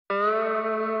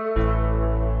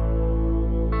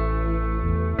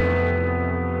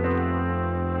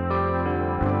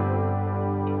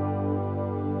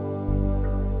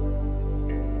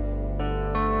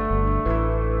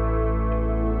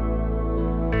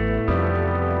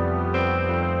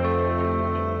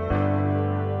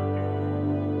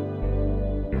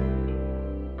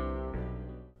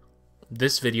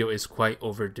This video is quite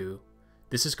overdue.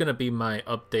 This is going to be my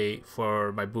update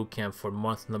for my bootcamp for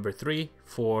month number 3,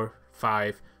 4,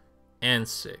 5, and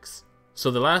 6.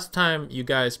 So the last time you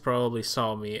guys probably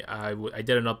saw me, I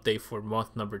did an update for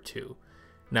month number 2.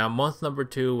 Now month number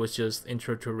 2 was just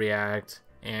intro to React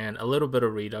and a little bit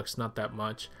of Redux, not that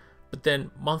much. But then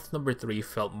month number 3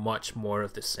 felt much more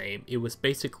of the same. It was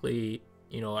basically,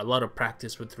 a lot of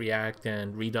practice with React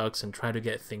and Redux and trying to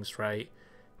get things right.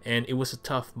 And it was a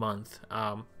tough month.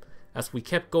 As we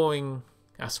kept going,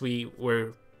 as we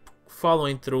were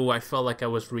following through, I felt like I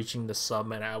was reaching the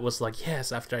summit. I was like,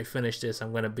 yes, after I finish this, I'm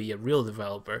going to be a real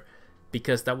developer,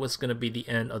 because that was going to be the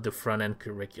end of the front-end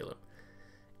curriculum.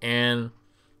 And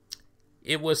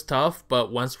it was tough,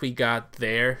 but once we got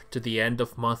there to the end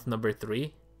of month number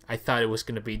 3, I thought it was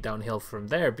going to be downhill from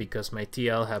there, because my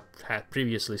TL had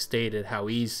previously stated how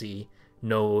easy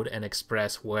Node and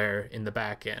Express were in the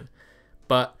backend.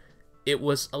 But it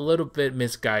was a little bit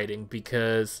misguiding,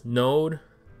 because Node,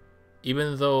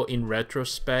 even though in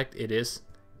retrospect it is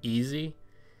easy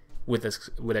with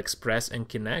Express and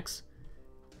Kinects,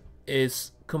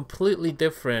 is completely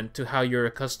different to how you're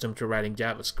accustomed to writing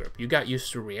JavaScript. You got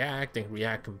used to React and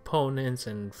React components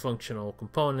and functional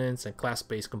components and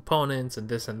class-based components and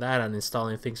this and that, and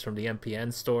installing things from the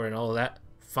npm store and all of that.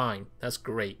 Fine, that's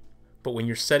great. But when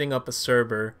you're setting up a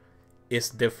server, it's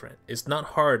different. It's not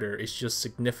harder, it's just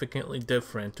significantly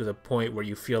different, to the point where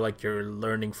you feel like you're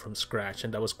learning from scratch.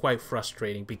 And that was quite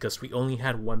frustrating, because we only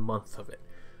had 1 month of it.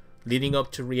 Leading up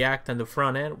to React and the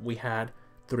front end, we had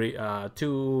 3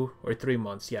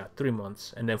 months. Yeah, 3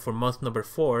 months. And then for month number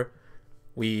 4,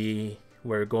 we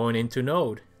were going into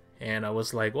Node. And I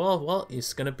was like, well,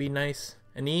 it's gonna be nice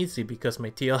and easy, because my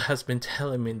TL has been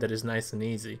telling me that it's nice and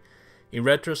easy. In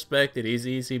retrospect, it is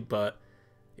easy, but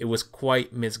it was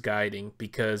quite misguiding,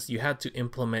 because you had to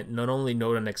implement not only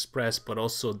Node and Express, but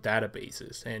also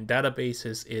databases. And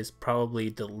databases is probably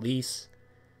the least,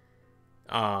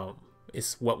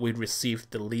 is what we received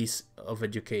the least of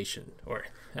education. Or,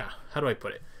 how do I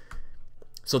put it?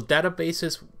 So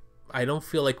databases, I don't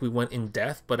feel like we went in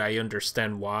depth, but I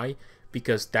understand why.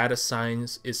 Because data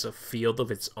science is a field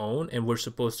of its own, and we're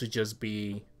supposed to just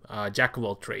be jack of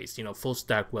all trades, full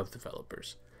stack web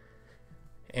developers.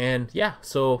 And yeah,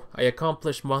 so I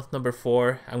accomplished month number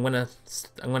 4. I'm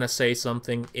gonna say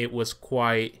something. It was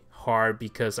quite hard,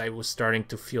 because I was starting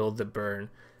to feel the burn.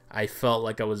 I felt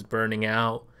like I was burning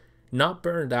out. Not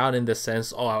burned out in the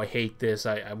sense, oh, I hate this,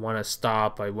 I want to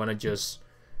stop, I want to just,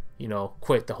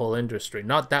 quit the whole industry.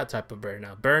 Not that type of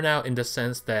burnout. Burnout in the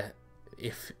sense that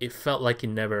if it felt like it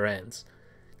never ends.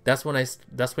 That's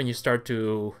when you start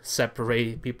to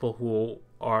separate people who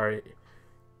are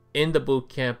in the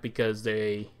bootcamp because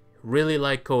they really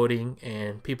like coding,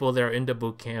 and people that are in the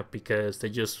bootcamp because they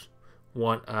just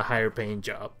want a higher paying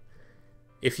job.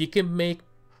 If you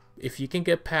can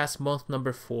get past month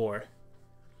number 4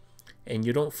 and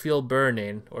you don't feel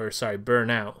burnout,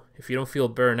 if you don't feel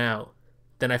burnout,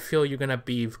 then I feel you're gonna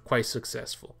be quite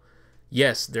successful.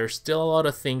 Yes, there's still a lot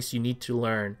of things you need to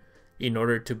learn in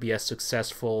order to be a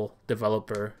successful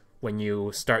developer when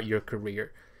you start your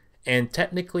career. And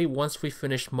technically, once we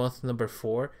finished month number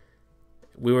 4,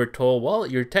 we were told, well,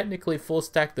 you're technically full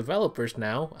stack developers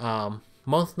now.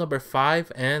 Month number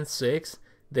 5 and 6,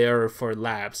 they are for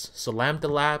labs. So Lambda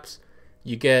Labs,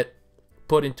 you get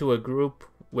put into a group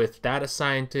with data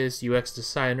scientists, UX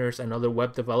designers, and other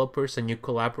web developers, and you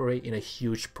collaborate in a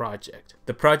huge project.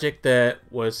 The project that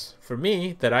was, for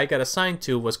me, that I got assigned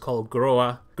to, was called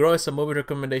Groa. Groa is a movie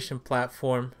recommendation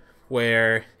platform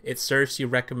where it serves you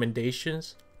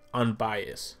recommendations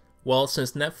unbiased. Well,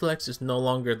 since Netflix is no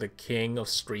longer the king of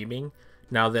streaming,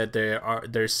 now that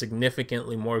there's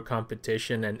significantly more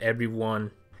competition, and every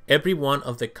one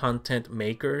of the content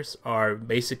makers are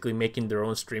basically making their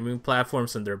own streaming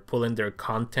platforms, and they're pulling their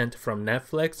content from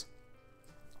Netflix.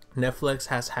 Netflix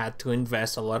has had to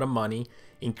invest a lot of money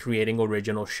in creating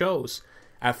original shows.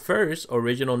 At first,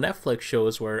 original Netflix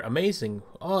shows were amazing.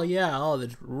 Oh yeah, they're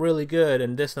really good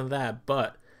and this and that.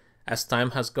 But as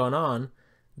time has gone on,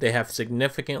 they have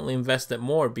significantly invested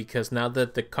more, because now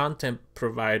that the content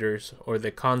providers or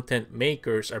the content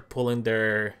makers are pulling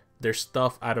their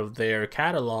stuff out of their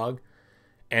catalog,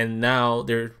 and now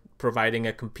they're providing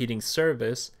a competing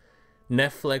service,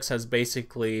 Netflix has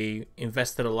basically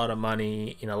invested a lot of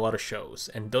money in a lot of shows,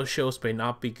 and those shows may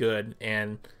not be good,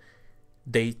 and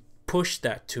they push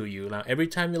that to you. Now every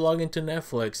time you log into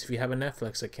Netflix, if you have a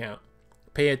Netflix account,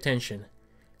 pay attention.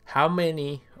 How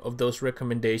many of those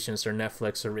recommendations are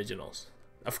Netflix originals?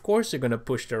 Of course they're going to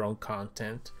push their own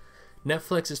content.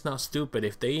 Netflix is not stupid.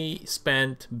 If they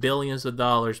spent billions of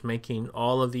dollars making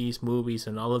all of these movies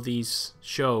and all of these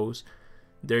shows,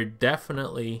 they're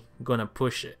definitely gonna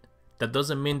push it. That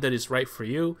doesn't mean that it's right for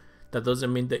you. That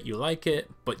doesn't mean that you like it,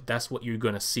 but that's what you're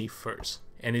gonna see first.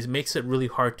 And it makes it really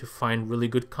hard to find really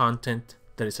good content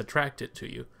that is attracted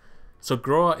to you. So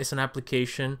Groa is an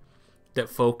application that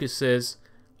focuses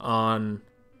on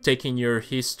taking your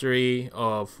history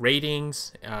of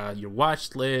ratings, your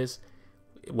watch list,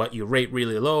 what you rate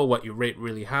really low, what you rate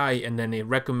really high, and then it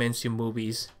recommends you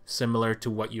movies similar to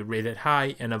what you rated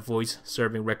high and avoids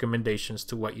serving recommendations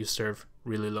to what you serve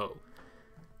really low.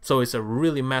 So it's a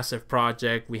really massive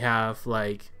project. We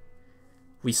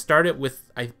started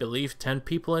with, I believe, 10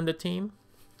 people in the team,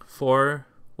 4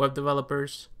 web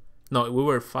developers. No, we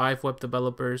were 5 web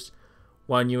developers,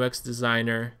 1 UX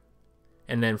designer,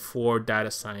 and then 4 data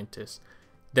scientists.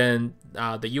 Then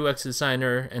the UX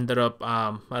designer ended up,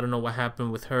 I don't know what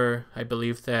happened with her. I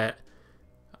believe that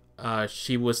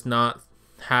she was not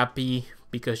happy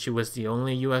because she was the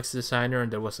only UX designer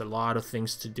and there was a lot of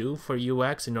things to do for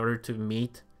UX in order to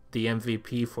meet the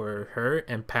MVP for her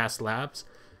and pass labs.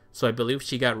 So I believe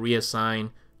she got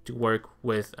reassigned to work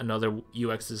with another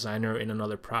UX designer in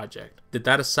another project. The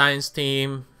data science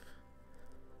team,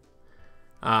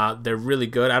 they're really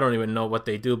good. I don't even know what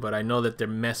they do, but I know that they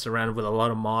mess around with a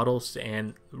lot of models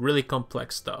and really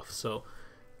complex stuff. So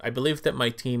I believe that my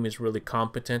team is really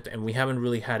competent and we haven't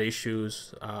really had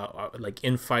issues like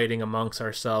infighting amongst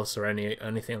ourselves or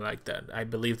anything like that. I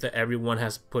believe that everyone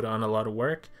has put on a lot of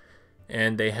work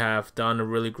and they have done a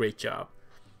really great job.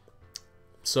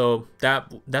 So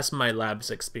that's my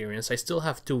labs experience. I still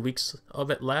have 2 weeks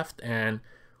of it left and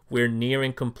we're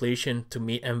nearing completion to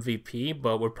meet MVP,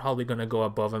 but we're probably going to go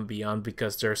above and beyond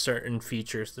because there are certain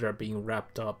features that are being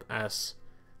wrapped up as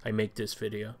I make this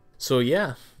video. So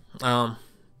yeah,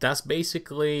 that's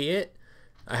basically it.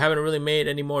 I haven't really made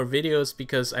any more videos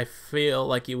because I feel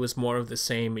like it was more of the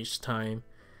same each time.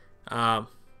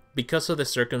 Because of the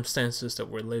circumstances that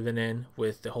we're living in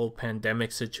with the whole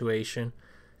pandemic situation,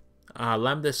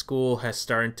 Lambda School has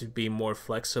started to be more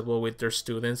flexible with their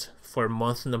students. For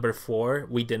month number 4,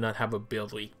 we did not have a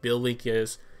build week. Build week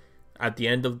is at the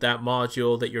end of that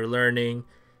module that you're learning,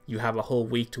 you have a whole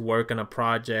week to work on a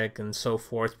project and so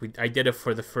forth. I did it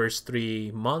for the first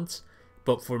 3 months,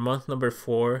 but for month number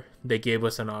 4, they gave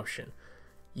us an option.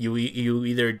 You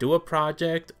either do a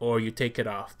project or you take it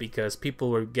off because people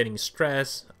were getting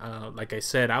stressed. Like I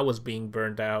said, I was being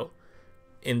burned out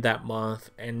in that month,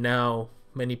 and now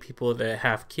many people that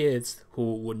have kids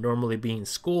who would normally be in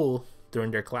school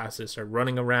during their classes are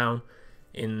running around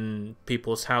in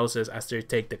people's houses as they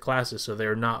take the classes, so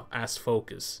they're not as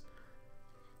focused.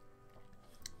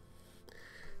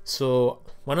 So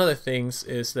one of the things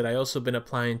is that I also been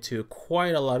applying to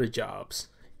quite a lot of jobs,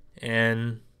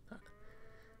 and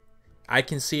I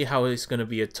can see how it's going to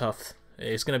be a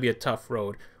tough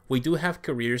road. We do have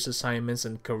careers assignments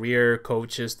and career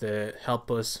coaches that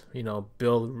help us,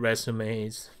 build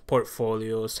resumes,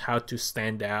 portfolios, how to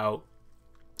stand out,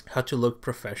 how to look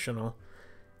professional.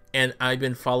 And I've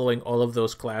been following all of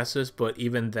those classes, but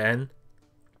even then,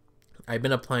 I've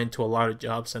been applying to a lot of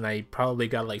jobs and I probably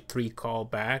got like 3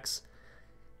 callbacks.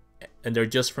 And they're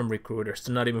just from recruiters.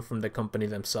 They're not even from the company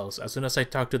themselves. As soon as I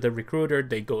talk to the recruiter,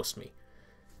 they ghost me.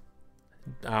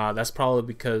 That's probably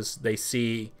because they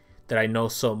see that I know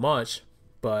so much,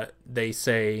 but they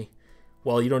say,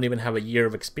 well, you don't even have a year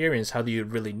of experience. How do you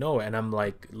really know it? And I'm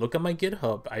like, look at my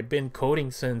GitHub. I've been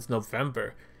coding since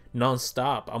November,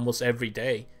 non-stop, almost every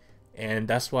day. And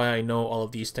that's why I know all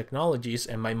of these technologies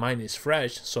and my mind is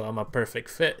fresh, so I'm a perfect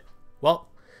fit. Well,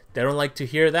 they don't like to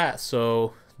hear that,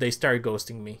 so they start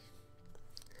ghosting me.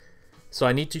 So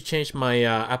I need to change my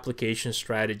application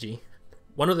strategy.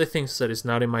 One of the things that is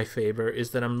not in my favor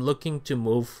is that I'm looking to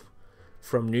move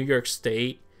from New York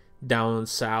State down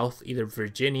south, either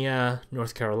Virginia,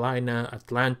 North Carolina,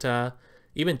 Atlanta,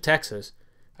 even Texas.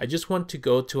 I just want to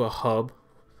go to a hub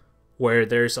where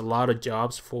there's a lot of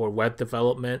jobs for web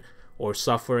development or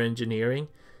software engineering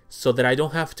so that I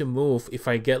don't have to move if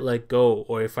I get let go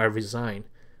or if I resign.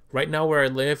 Right now where I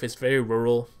live is very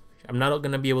rural. I'm not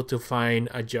going to be able to find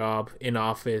a job in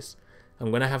office. I'm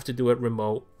going to have to do it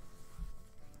remote.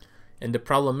 And the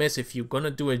problem is, if you're going to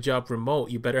do a job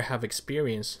remote, you better have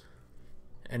experience.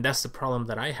 And that's the problem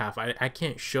that I have. I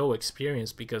can't show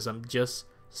experience because I'm just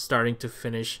starting to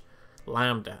finish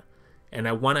Lambda. And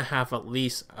I want to have at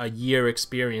least a year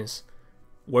experience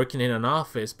working in an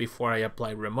office before I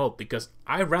apply remote, because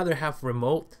I'd rather have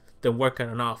remote than work in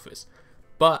an office.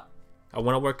 But I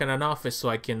want to work in an office so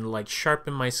I can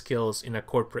sharpen my skills in a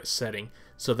corporate setting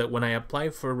so that when I apply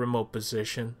for a remote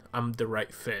position, I'm the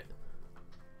right fit.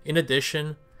 In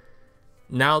addition,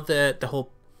 now that the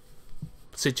whole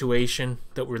situation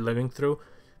that we're living through,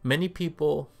 many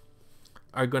people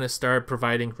are going to start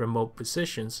providing remote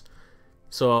positions.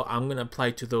 So I'm going to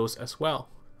apply to those as well.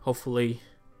 Hopefully,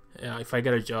 if I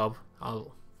get a job,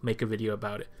 I'll make a video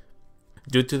about it.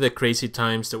 Due to the crazy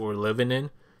times that we're living in,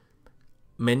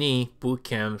 many boot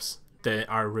camps that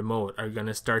are remote are going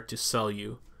to start to sell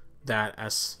you that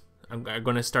as, I'm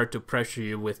going to start to pressure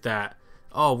you with that.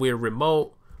 Oh, we're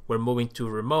remote, we're moving to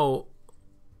remote.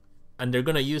 And they're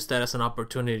going to use that as an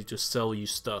opportunity to sell you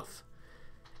stuff.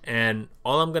 And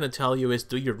all I'm going to tell you is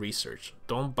do your research.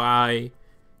 Don't buy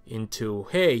into,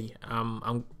 hey,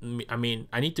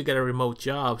 I need to get a remote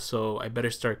job, so I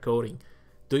better start coding.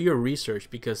 Do your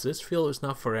research, because this field is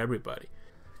not for everybody.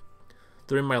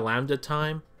 During my Lambda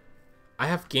time, I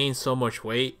have gained so much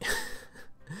weight.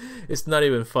 It's not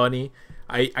even funny.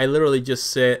 I literally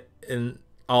just sit in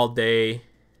all day.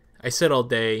 I sit all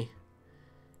day,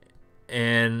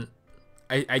 and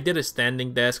I did a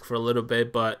standing desk for a little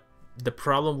bit, but the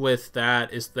problem with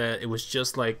that is that it was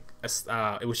just like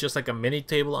a mini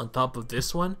table on top of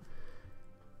this one.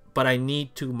 But I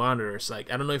need two monitors.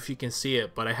 Like, I don't know if you can see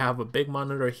it, but I have a big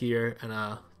monitor here and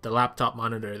the laptop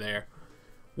monitor there.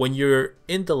 When you're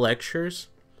in the lectures,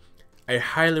 I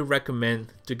highly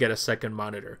recommend to get a second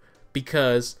monitor,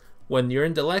 because when you're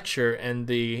in the lecture and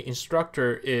the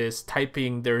instructor is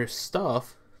typing their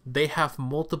stuff, they have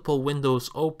multiple windows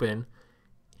open,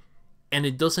 and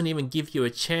it doesn't even give you a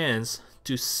chance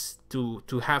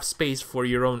to have space for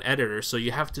your own editor. So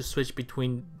you have to switch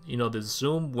between, you know, the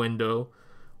Zoom window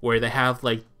where they have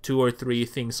like 2 or 3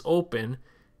 things open,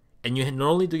 and you not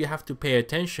only do you have to pay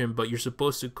attention, but you're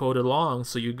supposed to code along,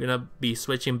 so you're gonna be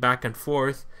switching back and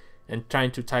forth and trying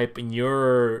to type in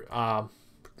your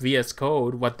VS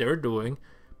Code what they're doing.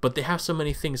 But they have so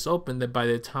many things open that by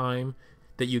the time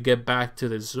that you get back to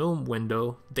the Zoom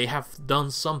window, they have done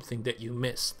something that you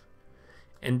missed.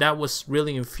 And that was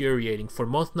really infuriating. For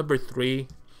month number 3,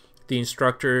 the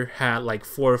instructor had like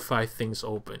 4 or 5 things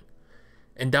open.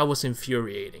 And that was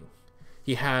infuriating.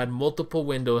 He had multiple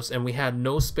windows, and we had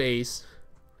no space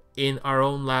in our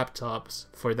own laptops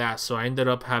for that. So I ended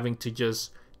up having to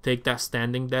just take that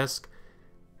standing desk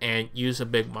and use a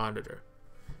big monitor.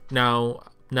 Now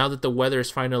that the weather is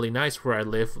finally nice where I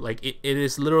live, like it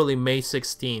is literally May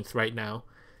 16th right now.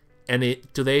 And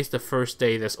today is the first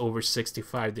day that's over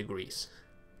 65 degrees.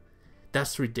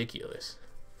 That's ridiculous.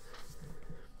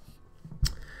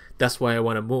 That's why I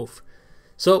want to move.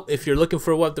 So if you're looking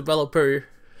for a web developer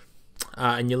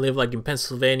and you live like in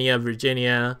Pennsylvania,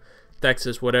 Virginia,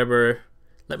 Texas, whatever,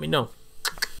 let me know.